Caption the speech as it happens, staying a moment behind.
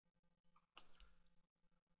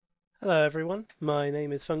Hello everyone, my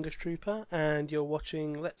name is FungusTrooper and you're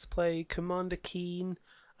watching Let's Play Commander Keen,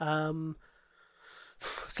 um,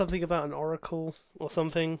 something about an oracle or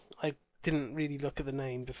something. I didn't really look at the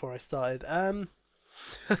name before I started.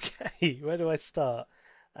 Okay, where do I start?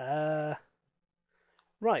 Uh,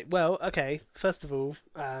 right, well, okay, first of all,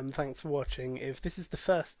 thanks for watching. If this is the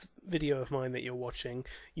first video of mine that you're watching,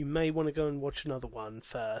 you may want to go and watch another one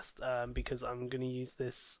first, because I'm going to use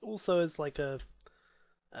this also as like a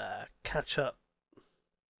catch up.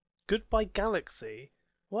 Goodbye Galaxy.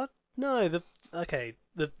 What? No, the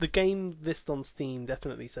game list on Steam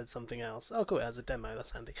definitely said something else. Oh, cool, it has a demo.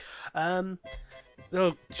 That's handy. Um,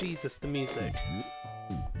 oh Jesus, the music.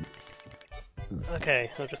 Okay,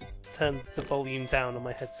 I'll just turn the volume down on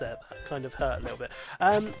my headset. That kind of hurt a little bit.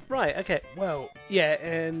 Right. Okay. Well, yeah,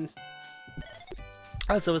 and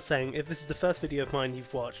as I was saying, if this is the first video of mine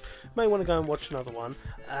you've watched, you may want to go and watch another one,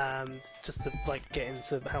 just to like get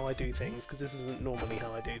into how I do things, because this isn't normally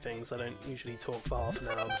how I do things. I don't usually talk for half an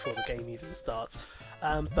hour before the game even starts.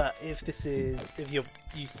 But if you're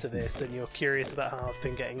used to this and you're curious about how I've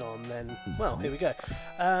been getting on, then well, here we go.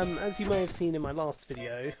 As you may have seen in my last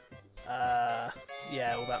video,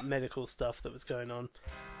 yeah, all that medical stuff that was going on.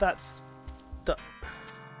 That's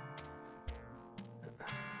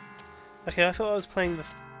Okay, I thought I was playing the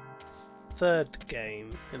third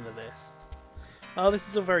game in the list. Oh, this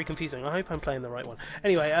is all very confusing. I hope I'm playing the right one.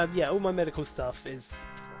 Anyway, yeah, all my medical stuff is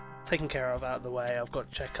taken care of out of the way. I've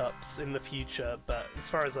got checkups in the future, but as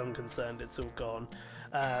far as I'm concerned, it's all gone.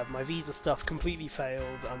 My visa stuff completely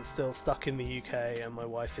failed. I'm still stuck in the UK, and my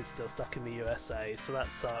wife is still stuck in the USA, so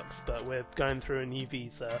that sucks, but we're going through a new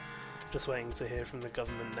visa. Just waiting to hear from the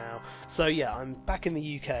government now. So yeah, I'm back in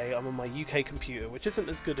the UK. I'm on my UK computer, which isn't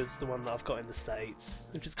as good as the one that I've got in the States,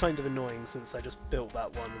 which is kind of annoying since I just built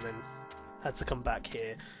that one and then had to come back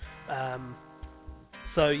here.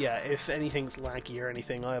 So yeah, if anything's laggy or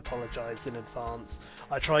anything, I apologise in advance.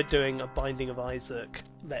 I tried doing a Binding of Isaac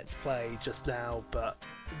Let's Play just now, but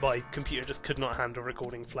my computer just could not handle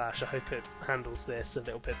recording Flash. I hope it handles this a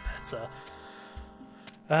little bit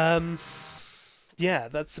better. Yeah,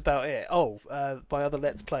 that's about it. Oh, by other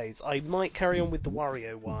Let's Plays, I might carry on with the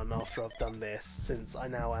Wario one after I've done this, since I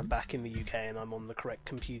now am back in the UK and I'm on the correct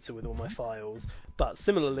computer with all my files. But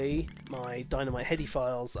similarly, my Dynamite Heady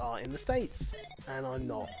files are in the States, and I'm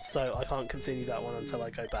not, so I can't continue that one until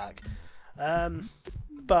I go back.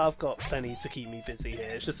 But I've got plenty to keep me busy here.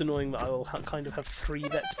 It's just annoying that I will kind of have 3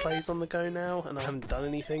 Let's Plays on the go now, and I haven't done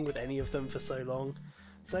anything with any of them for so long.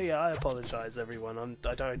 So yeah, I apologise everyone.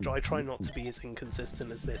 I try not to be as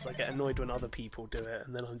inconsistent as this. I get annoyed when other people do it,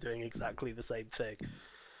 and then I'm doing exactly the same thing.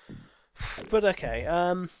 But okay,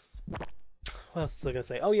 what else was I going to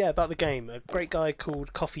say? Oh yeah, about the game. A great guy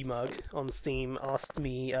called Coffee Mug on Steam asked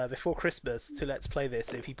me before Christmas to let's play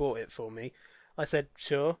this if he bought it for me. I said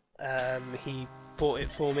sure. He bought it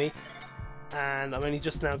for me, and I'm only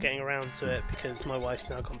just now getting around to it because my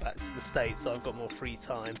wife's now come back to the States, so I've got more free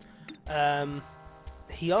time.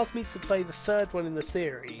 He asked me to play the third one in the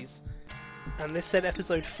series, and this said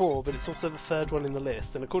episode 4, but it's also the third one in the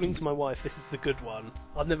list, and according to my wife, this is the good one.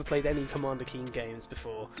 I've never played any Commander Keen games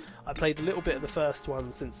before. I played a little bit of the first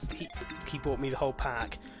one since he bought me the whole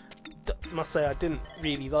pack. Must say I didn't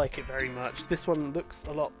really like it very much. This one looks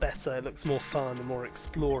a lot better, it looks more fun and more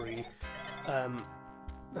explory.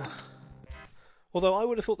 Although I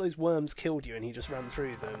would have thought those worms killed you and he just ran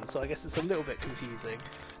through them, so I guess it's a little bit confusing.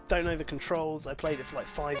 Don't know the controls. I played it for like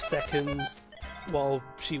 5 seconds while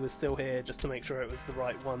she was still here just to make sure it was the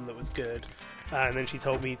right one that was good, and then she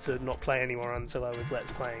told me to not play anymore until I was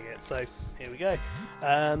let's playing it, so here we go.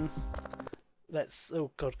 Oh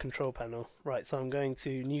god, control panel. Right, so I'm going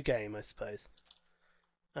to new game, I suppose.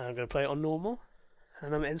 I'm going to play it on normal,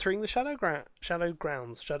 and I'm entering the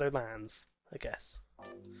Shadowlands, I guess.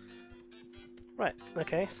 Right,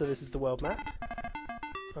 okay, so this is the world map.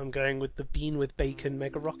 I'm going with the Bean with Bacon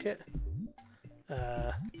Mega Rocket.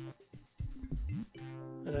 I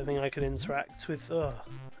don't think I can interact with... Oh,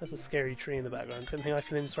 there's a scary tree in the background. I don't think I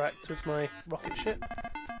can interact with my rocket ship.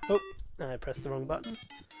 Oh, I pressed the wrong button.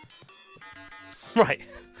 Right.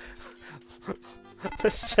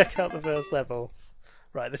 Let's check out the first level.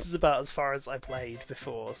 Right, this is about as far as I played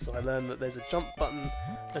before, so I learned that there's a jump button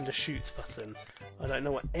and a shoot button. I don't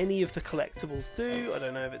know what any of the collectibles do, I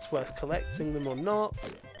don't know if it's worth collecting them or not.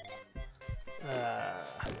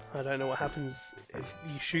 I don't know what happens if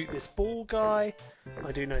you shoot this ball guy.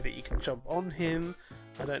 I do know that you can jump on him.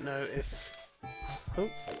 I don't know if...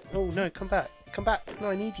 Oh no, come back. Come back. No,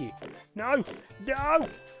 I need you. No! No!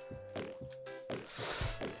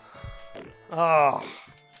 Ah.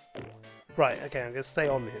 Right, okay, I'm going to stay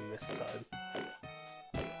on him this time.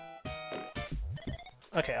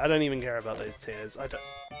 Okay, I don't even care about those tiers. I don't.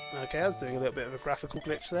 Okay, I was doing a little bit of a graphical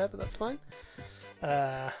glitch there, but that's fine.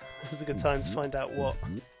 This is a good time to find out what.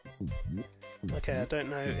 Okay, I don't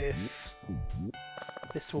know if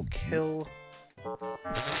this will kill.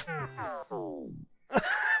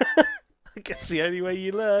 I guess the only way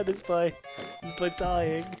you learn is by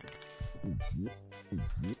dying.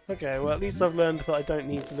 Okay, well at least I've learned that I don't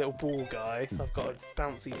need the little ball guy. I've got a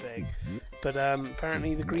bouncy thing. But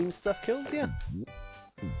apparently the green stuff kills you.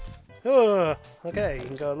 Oh, okay, you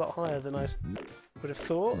can go a lot higher than I would have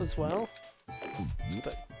thought as well.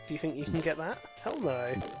 But do you think you can get that? Hell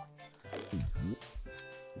no.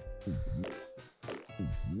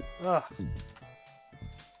 Ah. I'm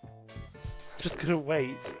just gonna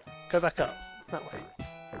wait. Go back up. That way.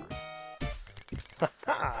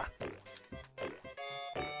 Ha-ha!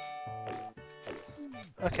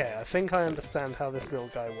 Okay, I think I understand how this little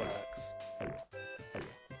guy works.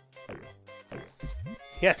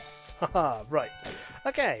 Yes! Haha, right.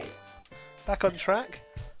 Okay, back on track.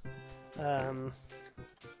 I'm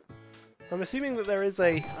assuming that there is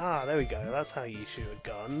a... Ah, there we go, that's how you shoot a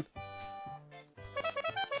gun.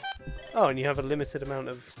 Oh, and you have a limited amount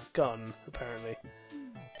of gun, apparently.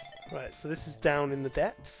 Right, so this is down in the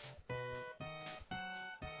depths.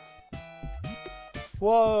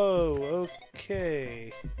 Whoa,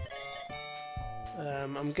 okay.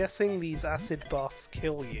 I'm guessing these acid baths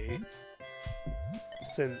kill you.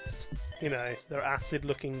 Since, you know, they're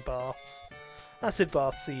acid-looking baths. Acid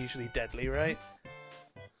baths are usually deadly, right?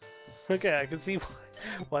 Okay, I can see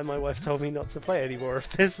why my wife told me not to play any more of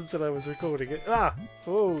this until I was recording it. Ah!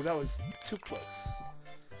 Oh, that was too close.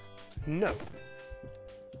 No.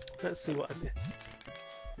 Let's see what I missed.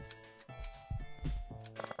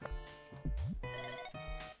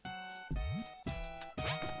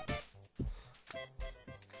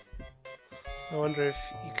 I wonder if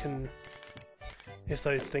you can... if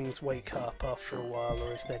those things wake up after a while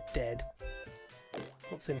or if they're dead.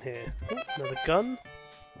 What's in here? Oh, another gun.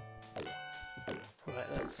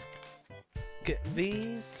 Right, let's get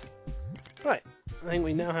these. Right, I think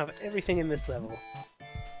we now have everything in this level.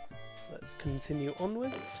 So let's continue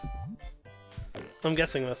onwards. I'm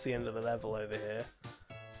guessing that's the end of the level over here.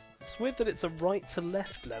 It's weird that it's a right to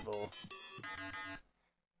left level.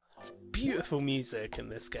 Beautiful music in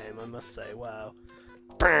this game, I must say, wow.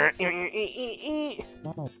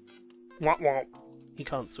 He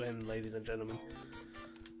can't swim, ladies and gentlemen.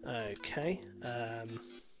 Okay,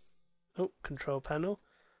 oh, control panel.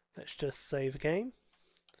 Let's just save a game.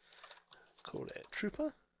 Call it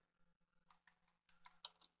Trooper.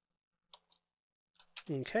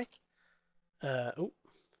 Okay. Oh.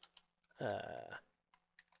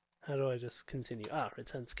 How do I just continue? Ah,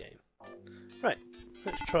 return to game. Right,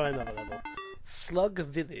 let's try another level. Slug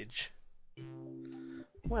Village.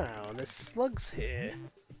 Wow, there's slugs here.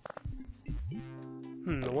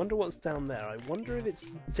 I wonder what's down there. I wonder if it's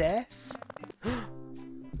death?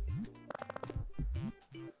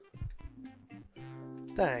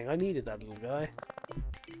 Dang, I needed that little guy.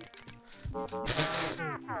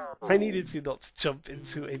 I needed to not jump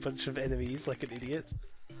into a bunch of enemies like an idiot.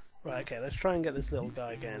 Right, okay, let's try and get this little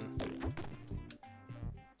guy again.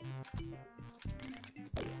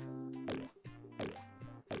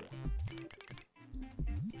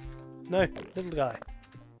 No, little guy.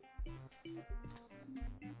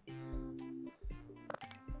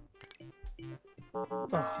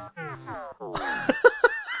 Oh.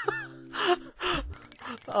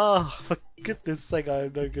 Oh, for goodness sake, I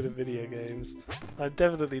am no good at video games. I'm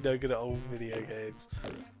definitely no good at old video games.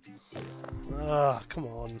 Ah, oh, come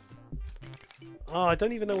on. Oh, I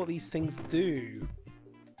don't even know what these things do.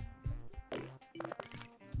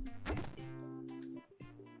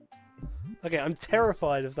 Okay, I'm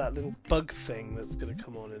terrified of that little bug thing that's going to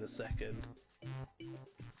come on in a second.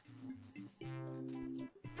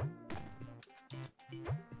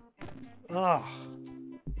 Ah. Oh.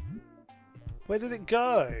 Where did it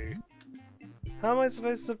go? How am I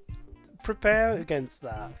supposed to prepare against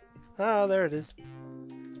that? Ah, there it is.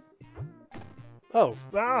 Oh,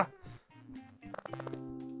 ah!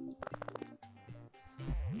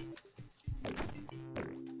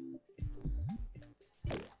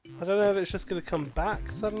 I don't know if it's just going to come back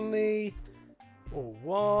suddenly, or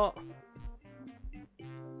what.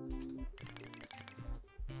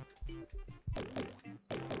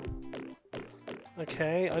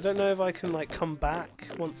 Okay, I don't know if I can like come back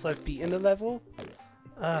once I've beaten a level.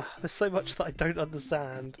 There's so much that I don't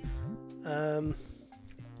understand. I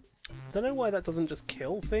don't know why that doesn't just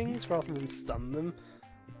kill things rather than stun them.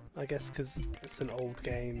 I guess because it's an old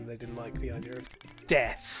game, they didn't like the idea of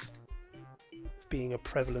death being a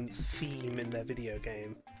prevalent theme in their video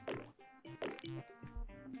game.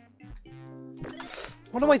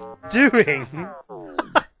 What am I doing?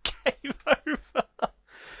 Game over.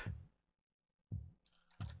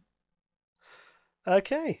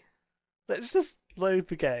 Okay. Let's just load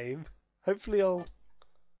the game. Hopefully I'll...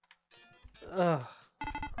 Ugh.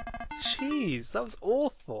 Jeez, that was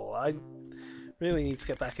awful. I really need to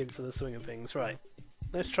get back into the swing of things. Right.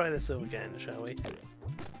 Let's try this all again, shall we?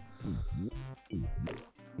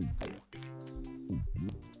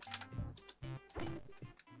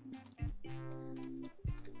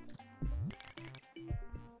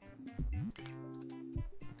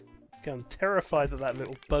 Okay, I'm terrified that that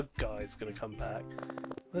little bug guy is going to come back.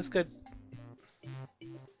 Let's go...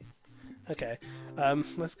 Okay,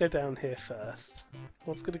 let's go down here first.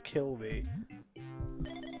 What's going to kill me?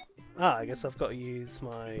 Ah, I guess I've got to use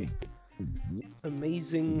my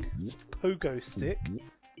amazing pogo stick.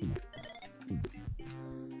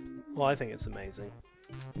 Well, I think it's amazing.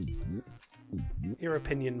 Your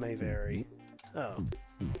opinion may vary. Oh.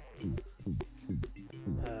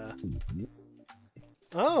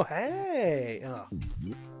 Oh, hey! Oh.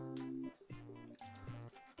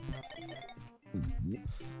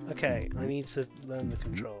 Okay, I need to learn the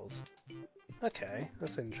controls. Okay,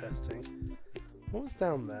 that's interesting. What was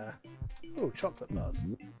down there? Oh, chocolate bars.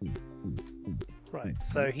 Right,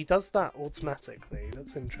 so he does that automatically.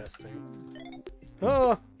 That's interesting.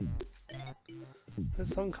 Oh!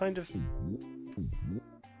 There's some kind of...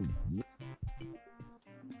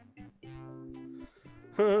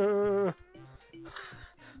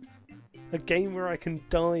 A game where I can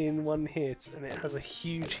die in one hit and it has a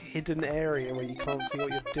huge hidden area where you can't see what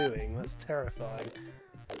you're doing. That's terrifying.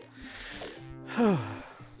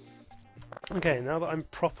 Okay, now that I'm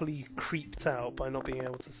properly creeped out by not being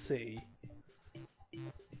able to see.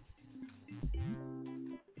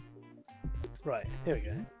 Right, here we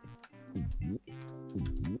go.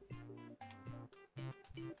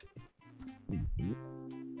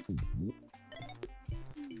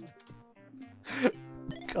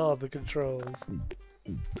 God, the controls.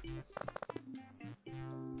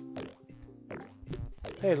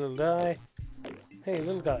 Hey, little guy. Hey,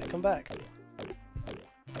 little guy, come back.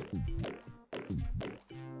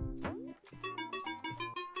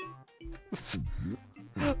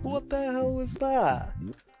 What the hell was that?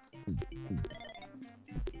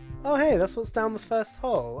 Oh, hey, that's what's down the first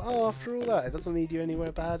hole. Oh, after all that, it doesn't lead you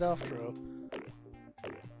anywhere bad after all.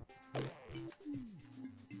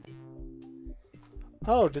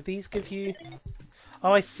 Oh, do these give you...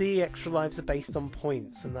 Oh, I see, extra lives are based on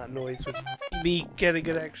points, and that noise was me getting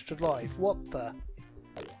an extra life. What the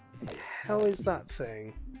hell is that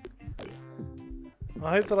thing?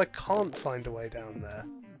 I hope that I can't find a way down there.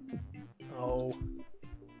 Oh.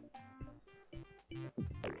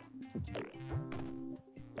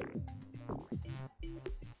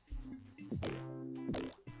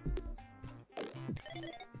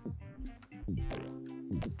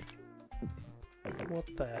 What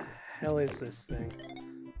the hell is this thing?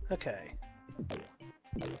 Okay.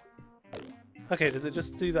 Okay, does it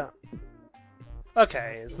just do that?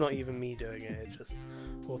 Okay, it's not even me doing it, it just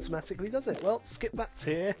automatically does it. Well, skip that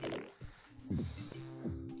tier.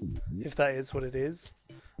 If that is what it is.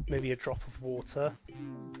 Maybe a drop of water.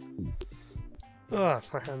 Ugh,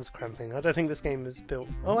 my hand's cramping. I don't think this game was built...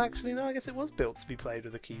 Oh, actually, no, I guess it was built to be played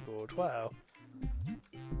with a keyboard. Wow.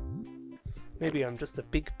 Maybe I'm just a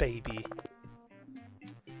big baby.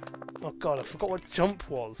 Oh god, I forgot what jump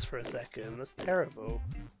was for a second. That's terrible.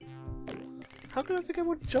 How can I forget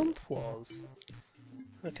what jump was?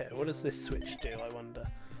 Okay, what does this switch do, I wonder?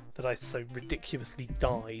 That I so ridiculously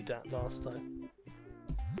died at last time.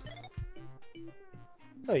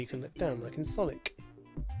 Oh, you can look down like in Sonic.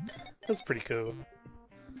 That's pretty cool.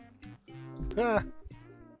 Ah!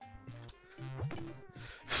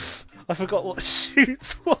 I forgot what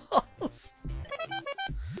shoot was!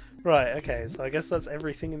 Right, okay, so I guess that's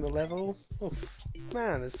everything in the level. Oof.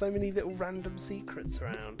 Man, there's so many little random secrets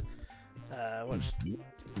around.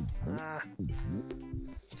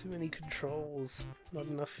 Too many controls. Not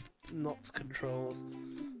enough not controls.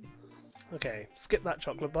 Okay, skip that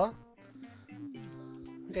chocolate bar.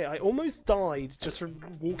 Okay, I almost died just from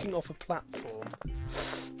walking off a platform.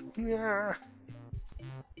 Yeah.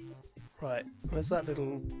 Right, where's that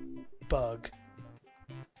little bug?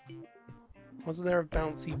 Wasn't there a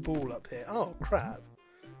bouncy ball up here? Oh, crap.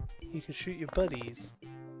 You can shoot your buddies.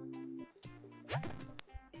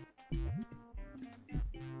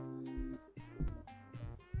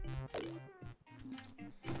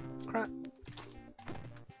 Crap.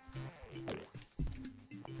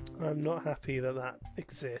 I'm not happy that that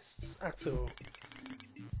exists at all.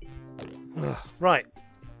 Ugh, right.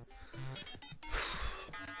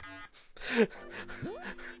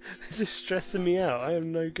 This is stressing me out. I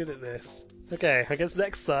am no good at this. Okay, I guess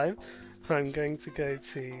next time I'm going to go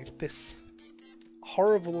to this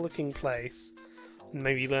horrible looking place and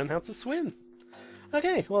maybe learn how to swim.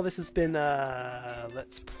 Okay, well this has been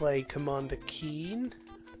Let's Play Commander Keen.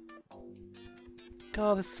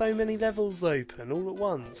 God, there's so many levels open all at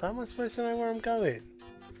once. How am I supposed to know where I'm going?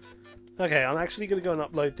 Okay, I'm actually going to go and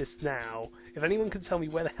upload this now. If anyone can tell me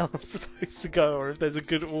where the hell I'm supposed to go, or if there's a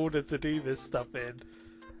good order to do this stuff in.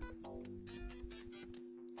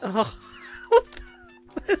 Oh,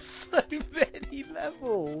 there's so many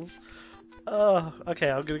levels! Oh, okay,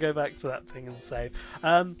 I'm going to go back to that thing and save.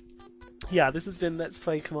 Yeah, this has been Let's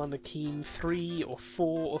Play Commander Keen 3 or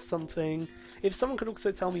 4 or something. If someone could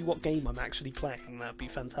also tell me what game I'm actually playing, that'd be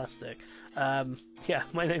fantastic. Yeah,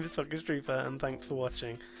 my name is FungusTrooper, and thanks for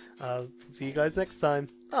watching. See you guys next time.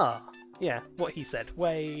 Yeah, what he said.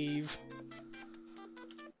 Wave!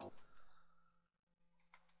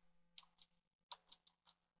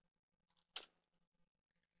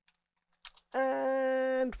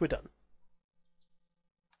 And we're done.